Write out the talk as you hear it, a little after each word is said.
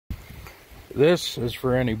This is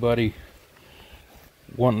for anybody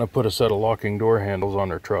wanting to put a set of locking door handles on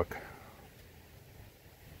their truck.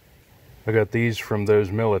 I got these from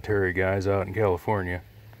those military guys out in California.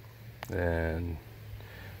 And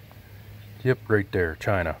yep, right there,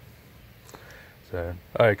 China. So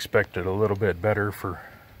I expected a little bit better for,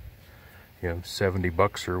 you know, 70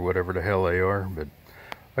 bucks or whatever the hell they are, but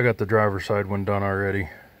I got the driver's side one done already.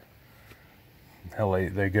 Hell,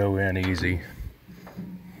 they go in easy.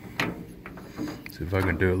 See if I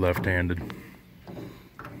can do it left-handed.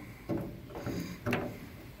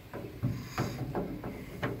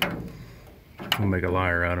 Will make a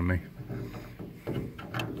liar out of me.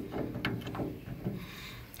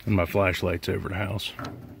 And my flashlight's over the house.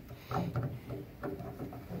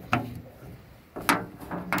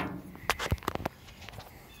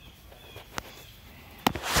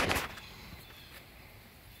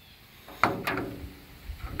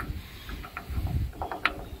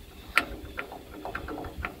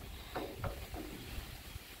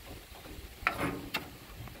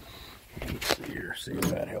 Let's see here, see if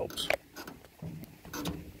that helps.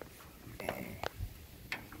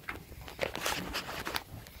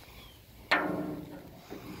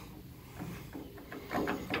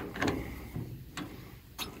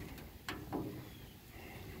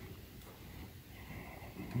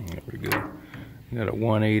 There we go. Got a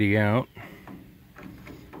 180 out.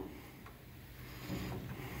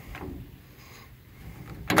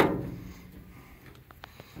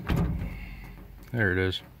 There it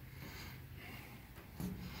is.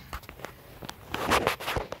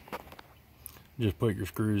 Just put your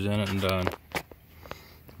screws in it and done.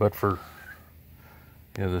 But for,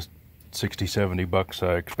 you know, this 60-70 bucks,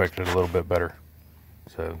 I expected a little bit better.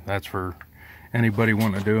 So that's for anybody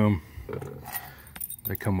wanting to do them.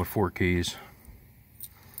 They come with 4 keys.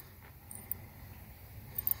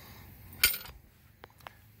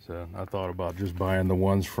 So I thought about just buying the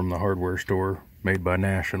ones from the hardware store made by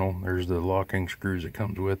National. There's the locking screws it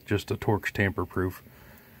comes with, just the Torx tamper proof.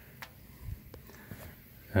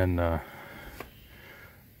 And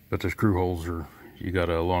but the screw holes are, you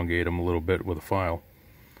gotta elongate them a little bit with a file.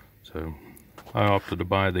 So I opted to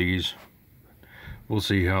buy these. We'll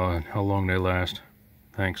see how long they last.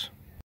 Thanks.